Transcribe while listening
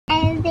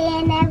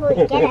Sorry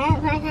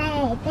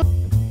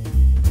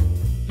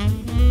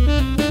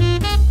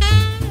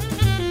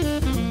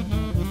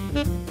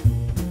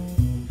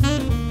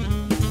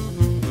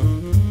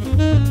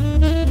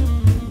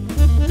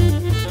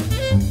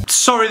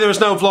there was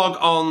no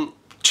vlog on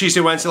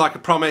Tuesday, Wednesday like I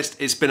promised.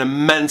 It's been a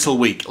mental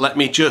week. Let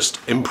me just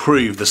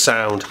improve the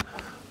sound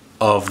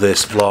of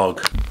this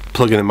vlog.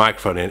 Plugging the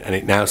microphone in and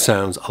it now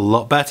sounds a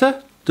lot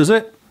better, does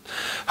it?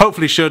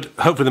 Hopefully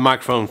the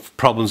microphone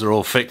problems are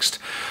all fixed.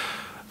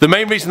 The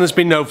main reason there's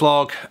been no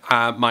vlog,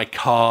 my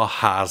car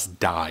has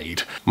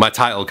died. My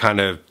title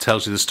kind of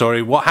tells you the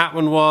story. What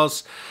happened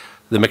was,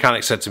 the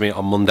mechanic said to me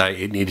on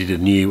Monday it needed a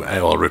new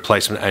or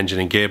replacement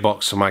engine and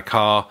gearbox for my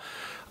car.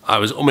 I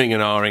was umming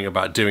and ahhing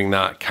about doing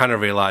that, kind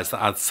of realised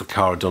that as the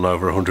car had done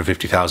over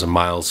 150,000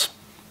 miles,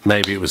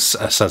 maybe it was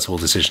a sensible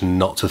decision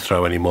not to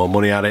throw any more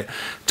money at it.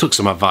 Took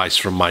some advice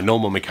from my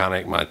normal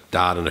mechanic, my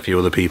dad and a few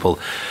other people,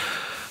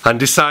 and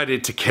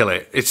decided to kill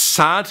it. It's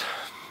sad.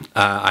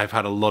 I've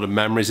had a lot of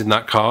memories in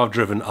that car. I've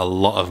driven a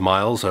lot of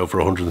miles, over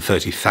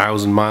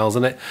 130,000 miles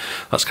in it.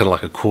 That's kind of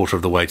like a quarter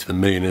of the way to the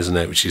moon, isn't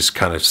it? Which is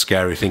kind of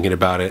scary thinking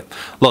about it.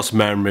 Lots of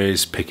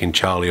memories, picking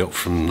Charlie up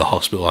from the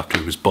hospital after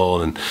he was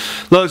born, and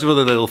loads of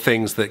other little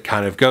things that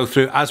kind of go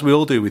through, as we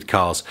all do with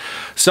cars.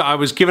 So I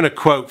was given a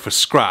quote for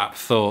scrap,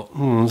 thought,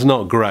 it's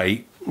not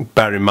great.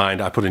 Bear in mind,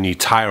 I put a new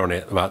tyre on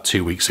it about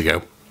 2 weeks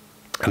ago,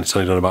 and it's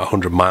only done about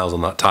 100 miles on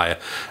that tyre,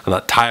 and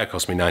that tyre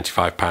cost me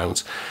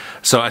 £95.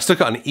 So I stuck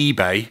it on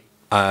eBay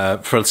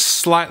for a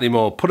slightly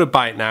more, put a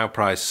buy it now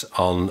price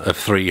on of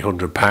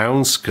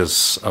 £300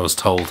 because I was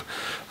told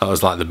that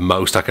was like the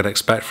most I could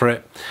expect for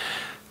it.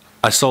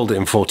 I sold it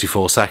in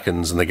 44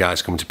 seconds and the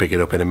guy's coming to pick it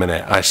up in a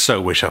minute. I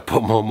so wish I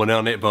put more money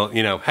on it, but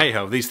you know, hey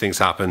ho, these things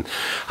happen.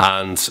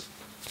 And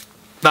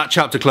that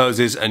chapter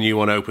closes, a new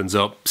one opens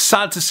up.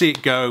 Sad to see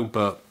it go,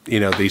 but you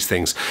know, these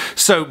things.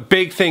 So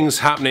big things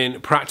happening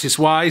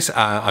practice-wise.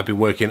 I've been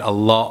working a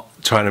lot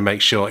trying to make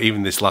sure,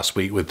 even this last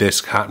week with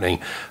this happening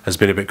has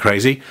been a bit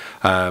crazy.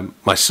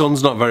 My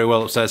son's not very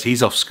well upstairs.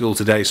 He's off school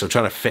today, so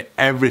trying to fit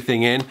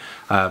everything in.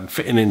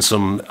 Fitting in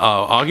some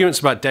arguments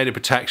about data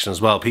protection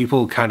as well.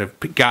 People kind of,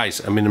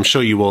 guys, I mean, I'm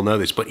sure you all know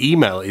this, but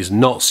email is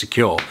not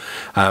secure.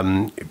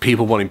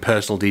 People wanting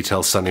personal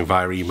details sending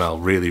via email,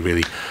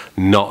 really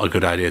not a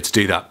good idea to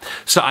do that.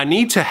 So I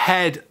need to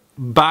head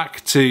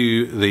back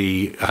to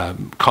the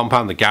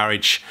compound, the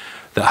garage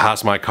that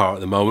has my car at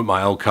the moment,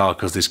 my old car,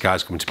 because this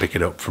guy's coming to pick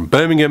it up from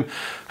Birmingham,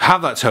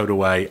 have that towed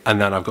away, and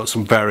then I've got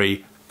some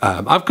very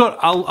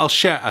I'll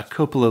share a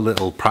couple of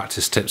little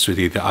practice tips with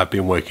you that I've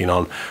been working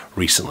on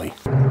recently.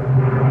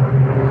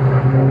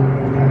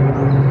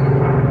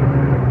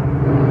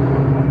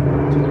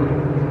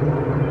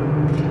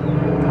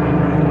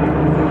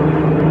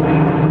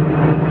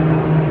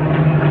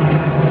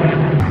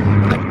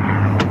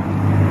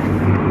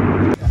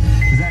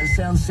 Does that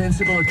sound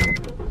sensible?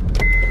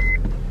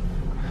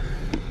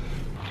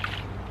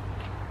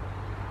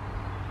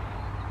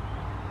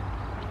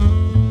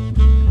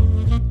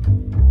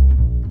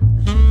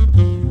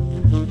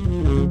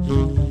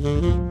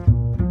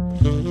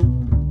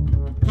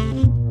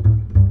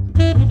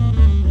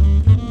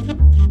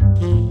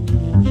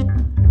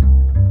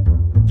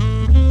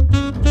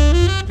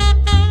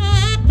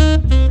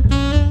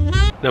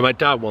 Now my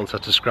dad once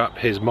had to scrap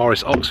his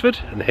Morris Oxford,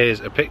 and here's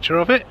a picture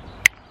of it.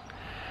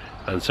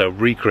 And so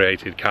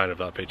recreated kind of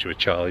that picture with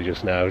Charlie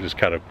just now, just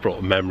kind of brought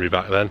a memory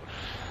back then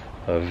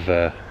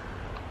of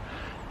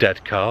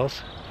dead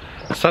cars.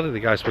 Sadly the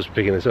guy's supposed to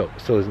be picking this up,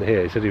 still isn't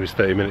here. He said he was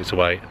 30 minutes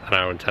away, an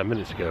hour and 10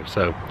 minutes ago,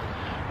 so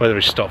whether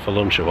he stopped for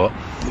lunch or what.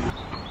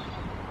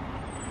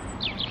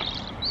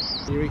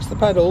 You reach the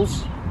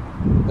pedals.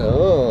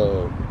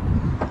 Oh.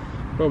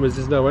 Problem is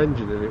there's no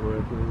engine in it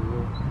working anymore.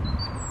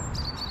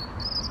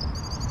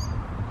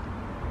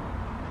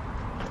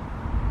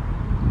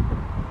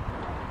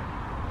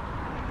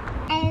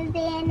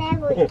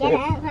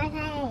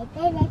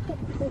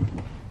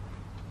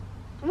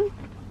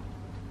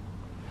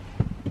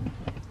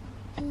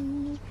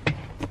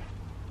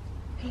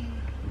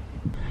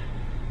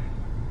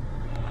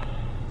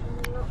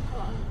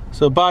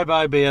 So bye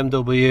bye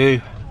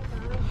BMW.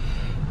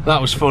 That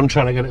was fun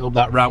trying to get it up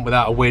that ramp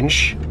without a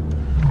winch.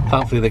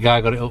 Thankfully the guy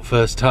got it up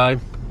first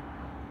time.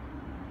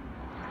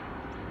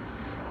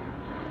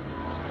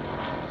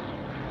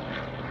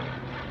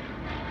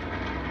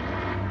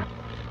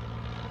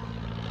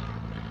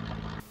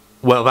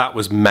 Well, that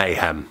was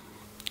mayhem,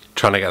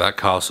 trying to get that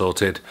car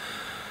sorted.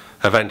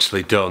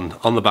 Eventually done,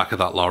 on the back of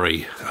that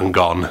lorry and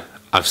gone.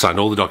 I've signed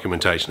all the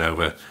documentation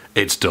over,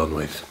 it's done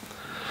with.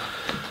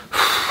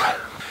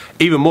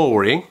 Even more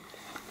worrying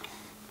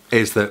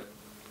is that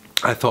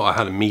I thought I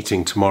had a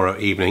meeting tomorrow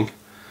evening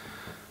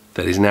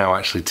that is now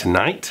actually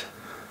tonight,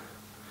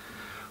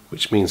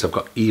 which means I've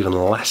got even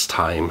less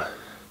time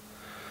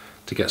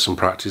to get some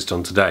practice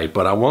done today.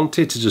 But I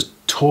wanted to just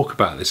talk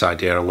about this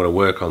idea I'm going to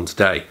work on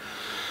today,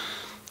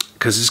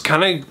 because it's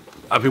kind of,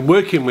 I've been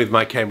working with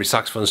my Cambridge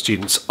saxophone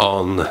students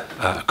on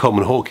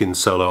Coleman Hawkins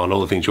solo on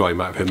All the Things You Are. You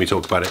might have heard me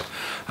talk about it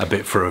a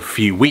bit for a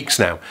few weeks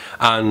now.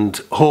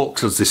 And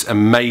Hawks has this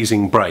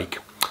amazing break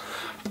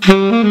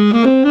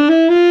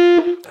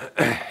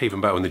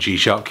Even better when the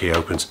G-sharp key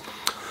opens.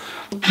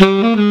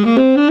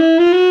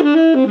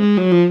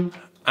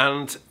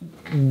 And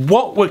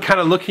what we're kind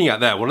of looking at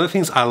there, one of the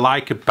things I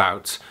like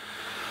about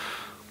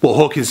what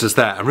Hawkins does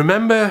there, and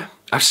remember,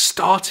 I've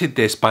started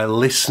this by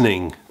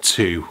listening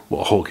to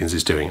what Hawkins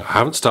is doing. I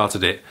haven't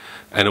started it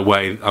in a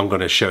way I'm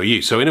going to show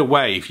you. So in a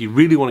way, if you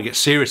really want to get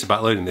serious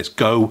about learning this,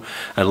 go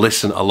and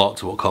listen a lot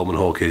to what Coleman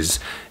Hawkins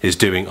is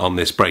doing on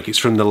this break. It's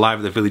from the Live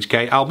at the Village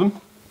Gate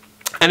album.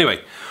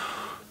 Anyway,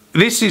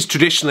 this is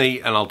traditionally,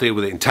 and I'll deal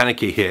with it in tenor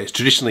key here, it's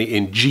traditionally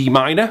in G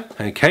minor,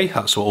 okay?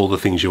 That's what All the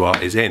Things You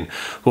Are is in.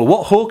 But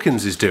what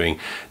Hawkins is doing,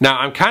 now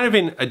I'm kind of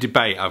in a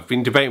debate, I've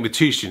been debating with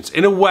two students.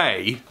 In a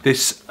way,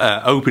 this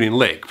opening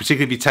lick,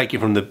 particularly if you take it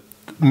from the,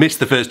 miss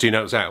the first two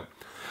notes out,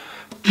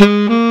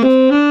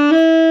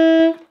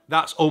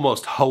 that's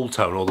almost whole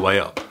tone all the way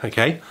up,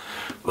 okay?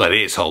 Well, it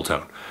is whole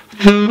tone.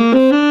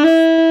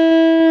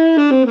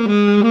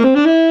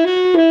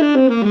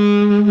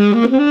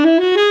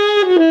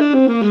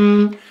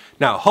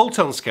 Now, whole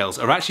tone scales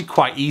are actually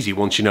quite easy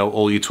once you know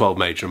all your 12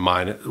 major and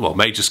minor, well,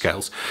 major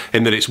scales,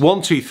 in that it's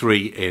 1, 2,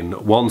 3 in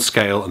one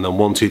scale and then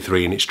 1, 2,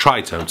 3 in its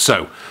tritone.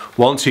 So,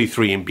 1, 2,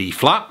 3 in B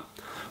flat,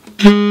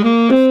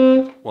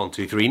 1,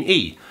 2, 3 in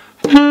E.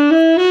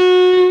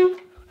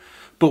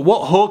 But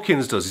what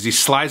Hawkins does is he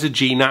slides a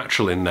G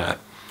natural in there.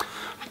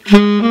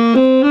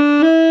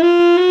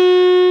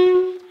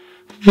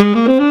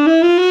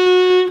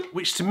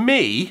 Which to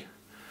me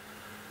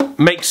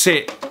makes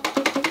it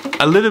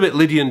a little bit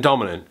Lydian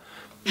dominant.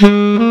 With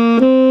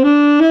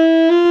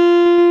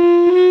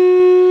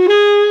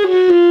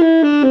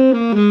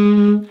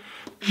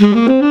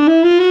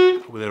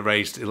a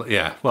raised,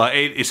 yeah, well,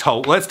 it's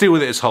whole, let's deal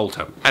with it as whole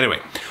tone. Anyway,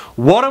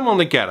 what I want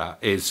to get at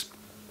is,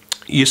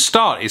 your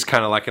start is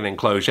kind of like an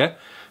enclosure.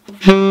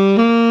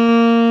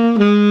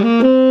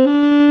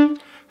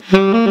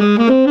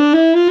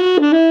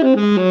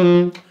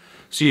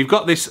 So you've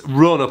got this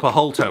run up a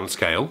whole tone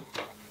scale,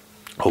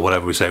 or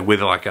whatever we say,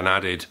 with like an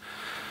added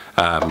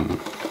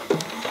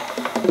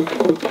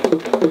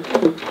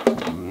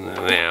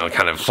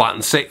kind of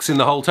flattened 6 in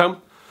the whole tone.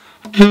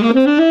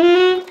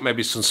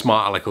 Maybe some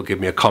smart aleck will give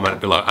me a comment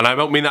below, and I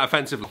don't mean that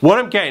offensively. What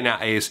I'm getting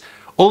at is,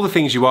 All the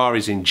Things You Are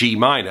is in G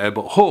minor,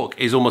 but Hawk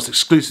is almost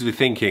exclusively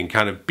thinking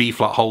kind of B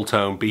flat whole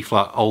tone, B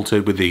flat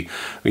altered with the,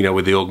 you know,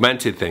 with the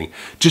augmented thing,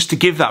 just to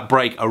give that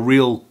break a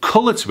real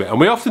colour to it. And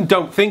we often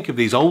don't think of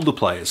these older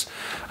players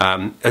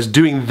as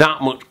doing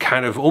that much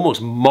kind of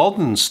almost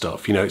modern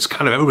stuff. You know, it's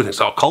kind of everything. It's,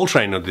 oh,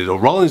 Coltrane did it, or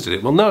Rollins did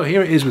it. Well, no,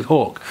 here it is with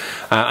Hawk.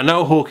 I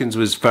know Hawkins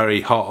was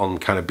very hot on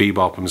kind of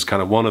bebop and was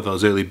kind of one of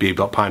those early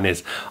bebop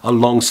pioneers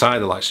alongside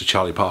the likes of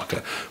Charlie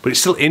Parker. But it's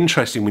still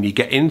interesting when you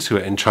get into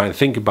it and try and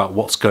think about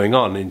what's going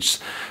on and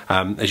just,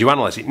 as you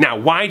analyse it. Now,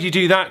 why do you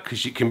do that?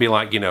 Because you can be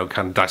like, you know,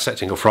 kind of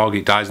dissecting a frog,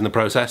 it dies in the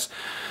process.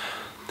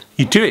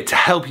 You do it to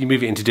help you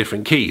move it into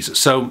different keys.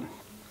 So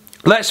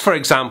let's, for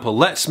example,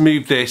 let's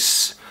move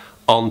this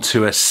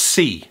onto a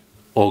C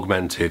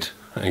augmented,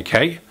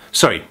 okay?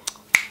 Sorry,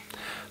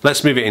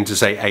 let's move it into,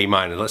 say, A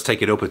minor. Let's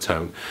take it up a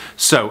tone.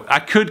 So I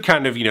could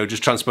kind of, you know,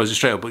 just transpose it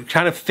straight up, but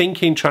kind of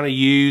thinking, trying to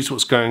use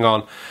what's going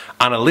on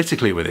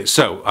analytically with it.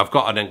 So I've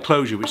got an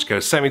enclosure which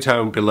goes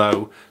semitone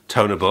below,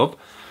 tone above,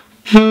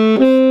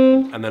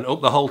 and then up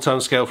the whole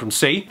tone scale from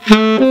C.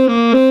 Hey!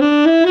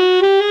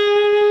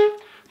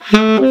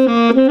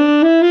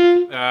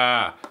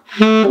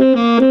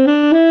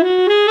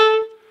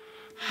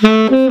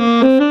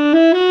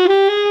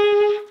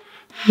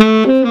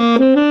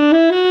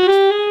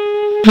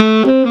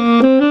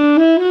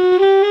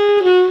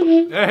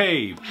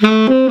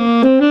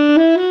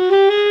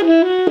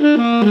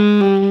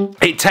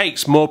 It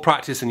takes more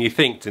practice than you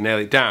think to nail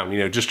it down, you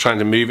know, just trying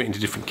to move it into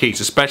different keys,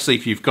 especially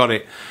if you've got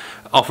it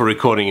off a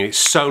recording and it's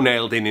so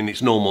nailed in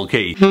its normal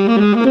key.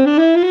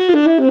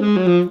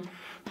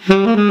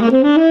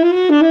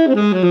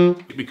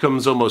 It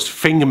becomes almost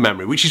finger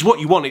memory, which is what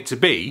you want it to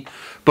be,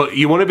 but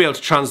you want to be able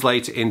to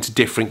translate it into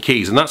different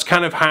keys, and that's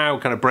kind of how,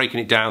 kind of breaking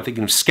it down,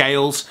 thinking of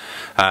scales,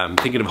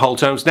 thinking of whole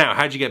tones. Now,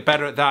 how do you get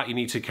better at that? You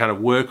need to kind of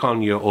work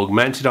on your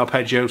augmented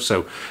arpeggio,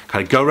 so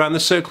kind of go around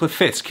the circle of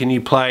fifths. Can you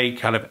play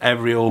kind of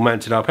every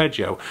augmented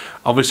arpeggio?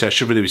 Obviously, I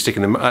should really be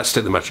sticking the, let's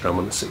stick the metronome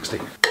on at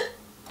 60.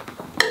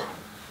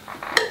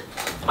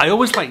 I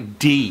always like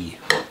D,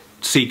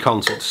 C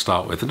concert to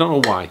start with. I don't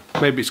know why.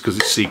 Maybe it's because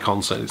it's C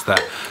concert, it's there.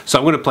 So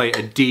I'm going to play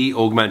a D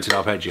augmented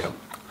arpeggio.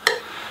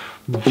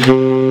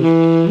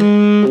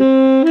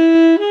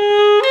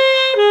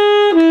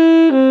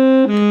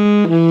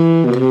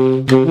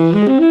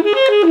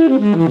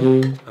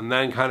 And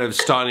then kind of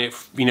starting it,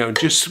 you know,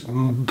 just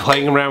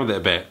playing around with it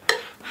a bit.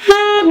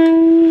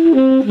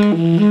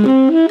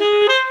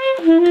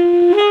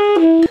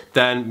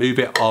 Then move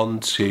it on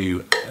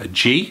to a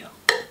G,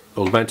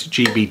 augmented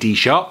G, B, D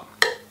sharp.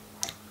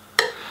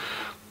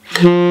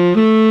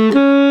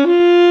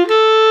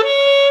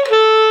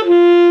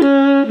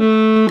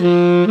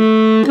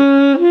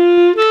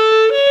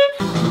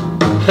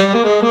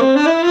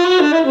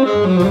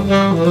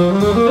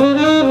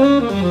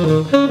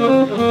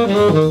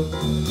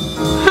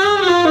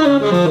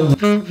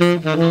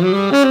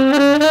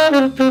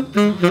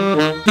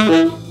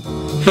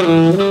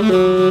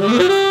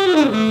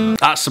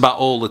 That's about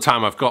all the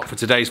time I've got for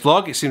today's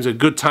vlog. It seems a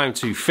good time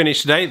to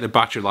finish today. The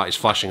battery light is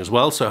flashing as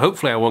well, so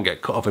hopefully I won't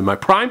get cut off in my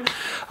prime.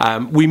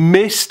 We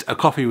missed a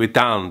coffee with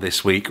Dan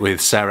this week with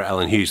Sarah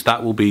Ellen Hughes.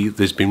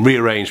 There's been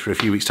rearranged for a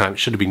few weeks' time. It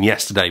should have been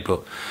yesterday,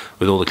 but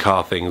with all the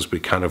car things, we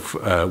kind of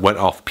went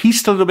off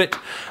piste a little bit.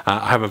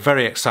 I have a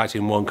very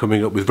exciting one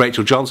coming up with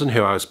Rachel Johnson,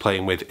 who I was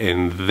playing with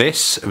in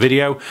this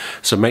video,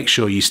 so make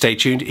sure you stay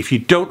tuned. If you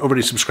don't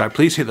already subscribe,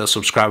 please hit that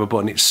subscriber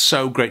button. It's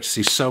so great to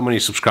see so many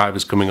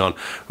subscribers coming on.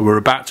 We're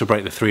about to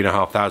break the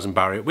 3,500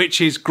 barrier, which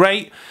is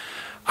great.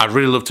 I'd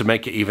really love to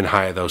make it even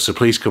higher though, so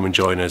please come and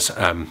join us.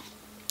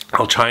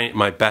 I'll try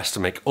my best to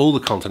make all the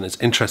content as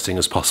interesting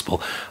as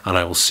possible, and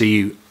I will see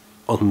you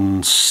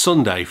on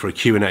Sunday for a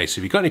Q&A. So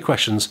if you've got any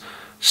questions,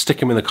 stick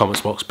them in the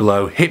comments box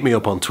below, hit me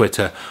up on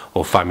Twitter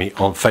or find me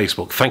on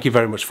Facebook. Thank you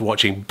very much for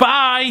watching.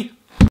 Bye!